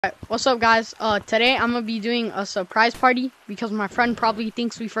Alright, what's up guys? Today I'm gonna be doing a surprise party because my friend probably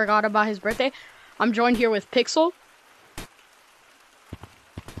thinks we forgot about his birthday. I'm joined here with Pixel.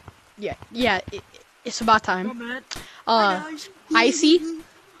 Yeah, it's about time. Icy.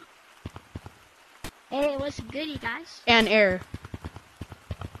 Hey, what's good, you guys? And Air.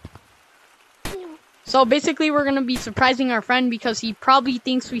 So basically we're gonna be surprising our friend because he probably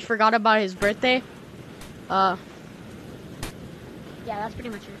thinks we forgot about his birthday. Yeah, that's pretty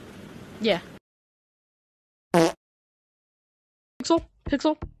much it. Yeah. Pixel,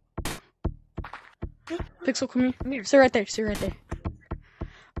 come here. Come here. Sit right there.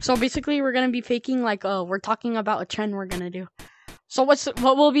 So basically, we're gonna be faking like we're talking about a trend we're gonna do. So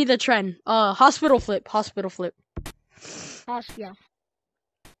what will be the trend? Hospital flip. Yeah.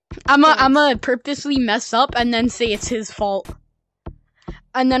 I'ma purposely mess up and then say it's his fault.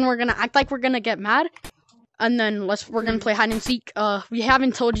 And then we're gonna act like we're gonna get mad. And then we're gonna play hide and seek. We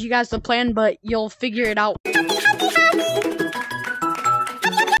haven't told you guys the plan, but you'll figure it out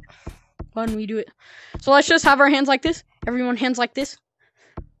when we do it. So let's just have our hands like this. Everyone, hands like this.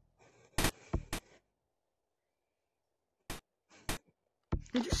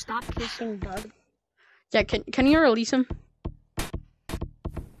 Did you stop kissing Doug? Yeah, can you release him?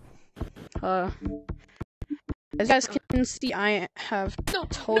 As you guys can see, I have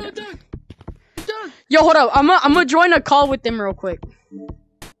told him. Yo, hold up. I'm gonna join a call with them real quick.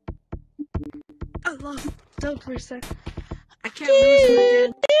 I lost Doug for a sec. I can't lose him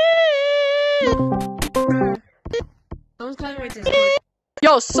again. Don't tell me what this is.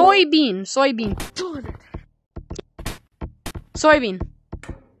 Yo, soybean.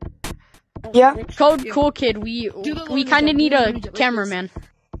 Yeah. Code cool kid. We kind of need a cameraman,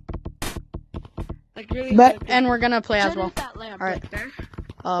 Like really But- and we're gonna play as well. All Alright.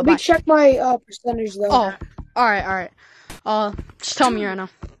 Let me Bye. check my percentage though. Oh, all right. Just tell me right now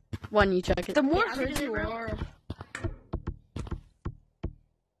when you check it. The more Yeah, hurt you bro. are.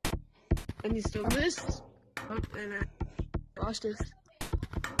 And you still missed. Oh, and I lost it.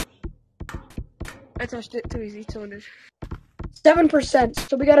 I touched it too easy, 200. 7%.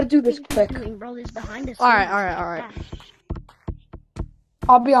 So we gotta do this quick. Doing, bro, this behind us. All right.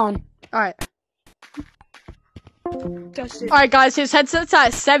 I'll be on. All right. Touched it. All right, guys. His headset's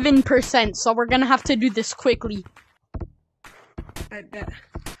at 7%, so we're gonna have to do this quickly. I bet.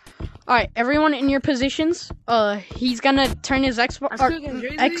 All right, everyone in your positions. He's gonna turn his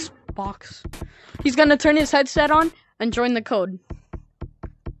Xbox. He's gonna turn his headset on and join the code.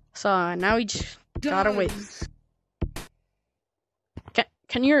 So now we just gotta wait.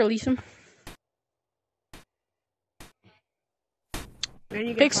 Can you release him?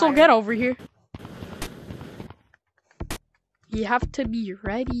 Pixel, get over here. You have to be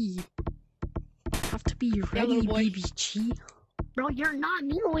ready. little boy. Baby G. Bro, you're not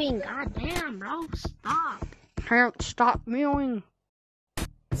mewing. God damn, bro. Stop. Can't stop mewing.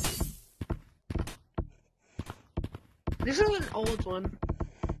 This is an old one.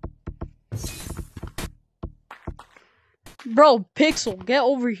 Bro, Pixel, get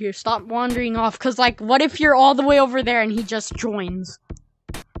over here. Stop wandering off. Cause like, what if you're all the way over there and he just joins?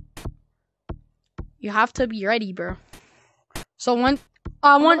 You have to be ready, bro. So Look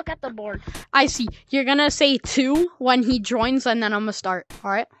at the board. I see. You're gonna say 2 when he joins, and then I'm gonna start.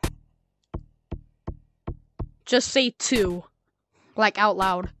 All right. Just say 2, like out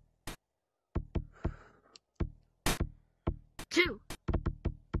loud. 2.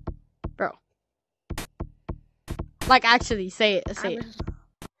 Bro. Like actually, say it. Say it.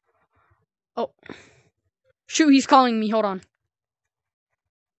 Oh. Shoot, he's calling me. Hold on.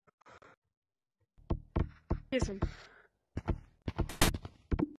 Kiss him.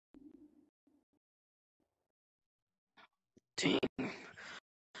 Dang. All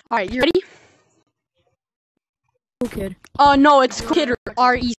right, you ready? Cool kid. No, it's Kid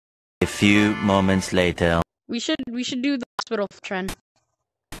R.E. A few moments later. We should do the hospital trend.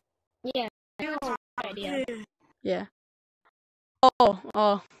 Yeah. Idea. Yeah.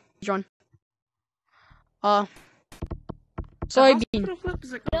 John. Soybean.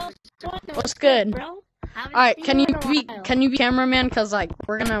 What's good? Bro? Alright, can you be cameraman? Cause like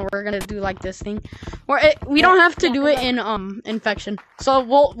we're gonna do like this thing, or we don't have to do it in infection. So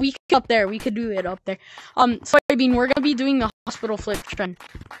we could up there. We could do it up there. Soybean, we're gonna be doing the hospital flip trend.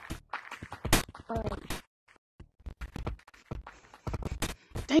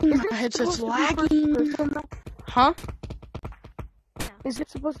 Dang, my headset's lagging. Huh? Is it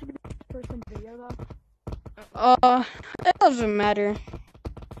supposed to be a person video though? It doesn't matter.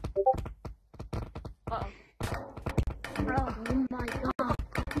 Bro, oh my god.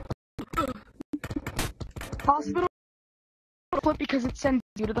 Hospital flip because it sends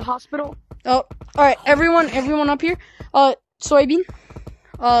you to the hospital. Oh, alright, everyone up here. Soybean.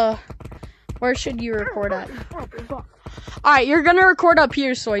 Where should you record at? Alright, you're gonna record up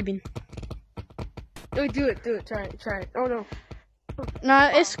here, Soybean. Do it. Try it. Oh no. Nah,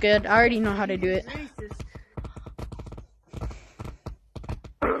 it's good. I already know how to do it.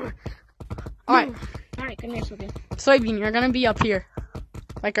 Alright, Alright, come here, Sophie. Soybean, you're gonna be up here.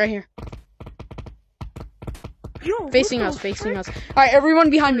 Like right here. Yo, Facing us. Alright, everyone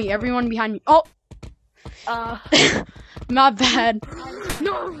behind me. Oh! My bad.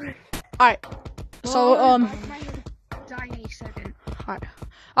 No. Alright. So, Die any second.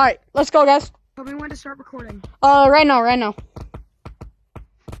 Alright, let's go, guys. But we want to start recording. Right now.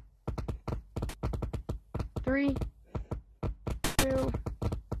 3, 2,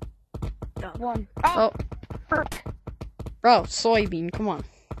 1. Oh. Frick. Bro, Soybean, come on.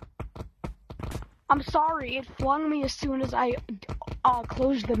 I'm sorry, it flung me as soon as I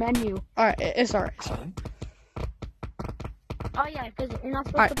closed the menu. Alright, it's alright. Oh yeah, because you're not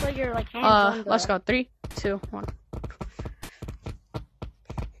supposed Alright. to put your like hands on the... Let's go. 3, 2, 1.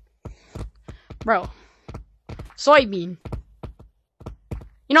 Bro. Soybean.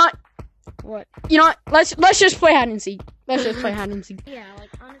 You know what? What? You know what? Let's just play hide and seek. Yeah, like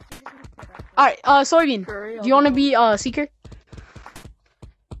honestly, just not put that. Alright, Soybean. Do you want to be seeker?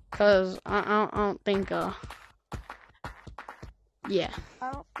 Cause I don't think yeah.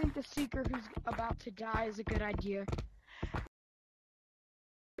 I don't think the seeker who's about to die is a good idea.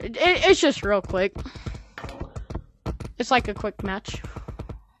 It's just real quick. It's like a quick match.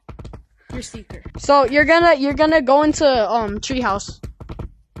 Your seeker. So you're gonna go into treehouse.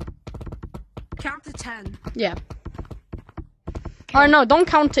 Count to 10. Yeah. Or no, don't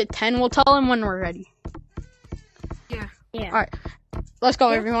count to 10. We'll tell him when we're ready. Yeah. Alright. Let's go,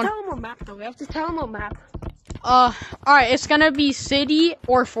 everyone. Tell him what map though. We have to tell him what map. Alright, it's gonna be city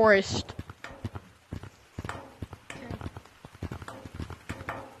or forest.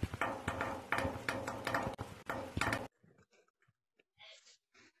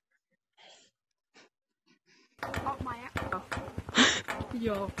 Oh my.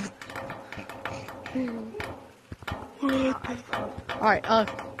 Yo. Alright,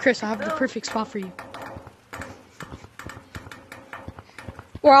 Chris, I have the perfect spot for you.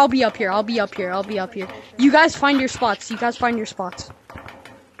 Or I'll be up here. You guys find your spots.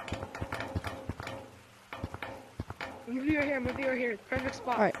 Move your hair. Perfect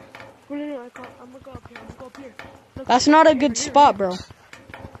spot. Alright. No, I'm gonna go up here. That's not a good spot, bro.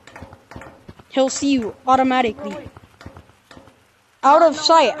 He'll see you automatically. Out of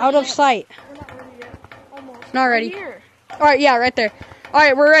sight. We're not ready yet. Almost. Not ready. Here. Alright, yeah, right there.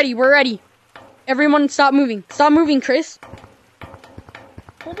 Alright, we're ready. Everyone stop moving. Stop moving, Chris.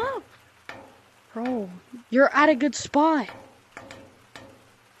 Hold up. Bro, you're at a good spot.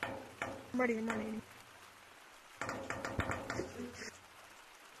 I'm ready.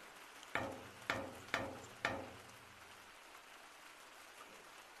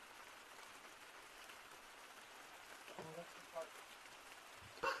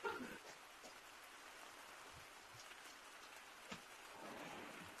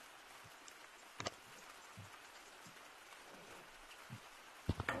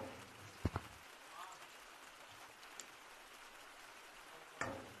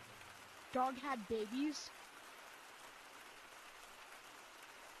 Dog had babies.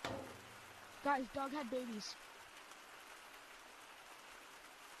 Guys, dog had babies.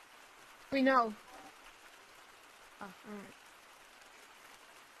 We know. Oh, alright.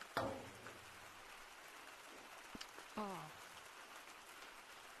 Oh.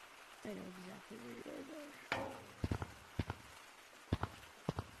 I know exactly where you guys are.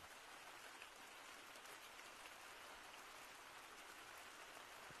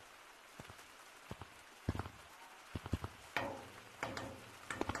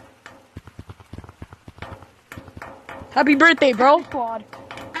 Happy birthday, bro. Squad.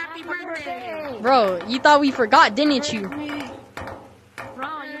 Happy birthday. Bro, you thought we forgot, didn't you?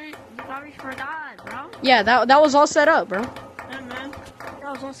 Bro, you probably forgot, bro. Yeah, that was all set up, bro. Yeah, man. That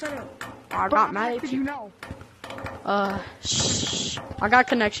was all set up. I'm Bro, not how mad much at did you. you know? Shh. I got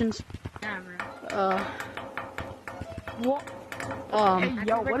connections. Yeah, bro. What? Um, Hey,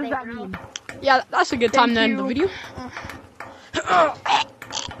 yo, what does birthday, that bro. mean? yeah, that's a good time Thank to end the you. video.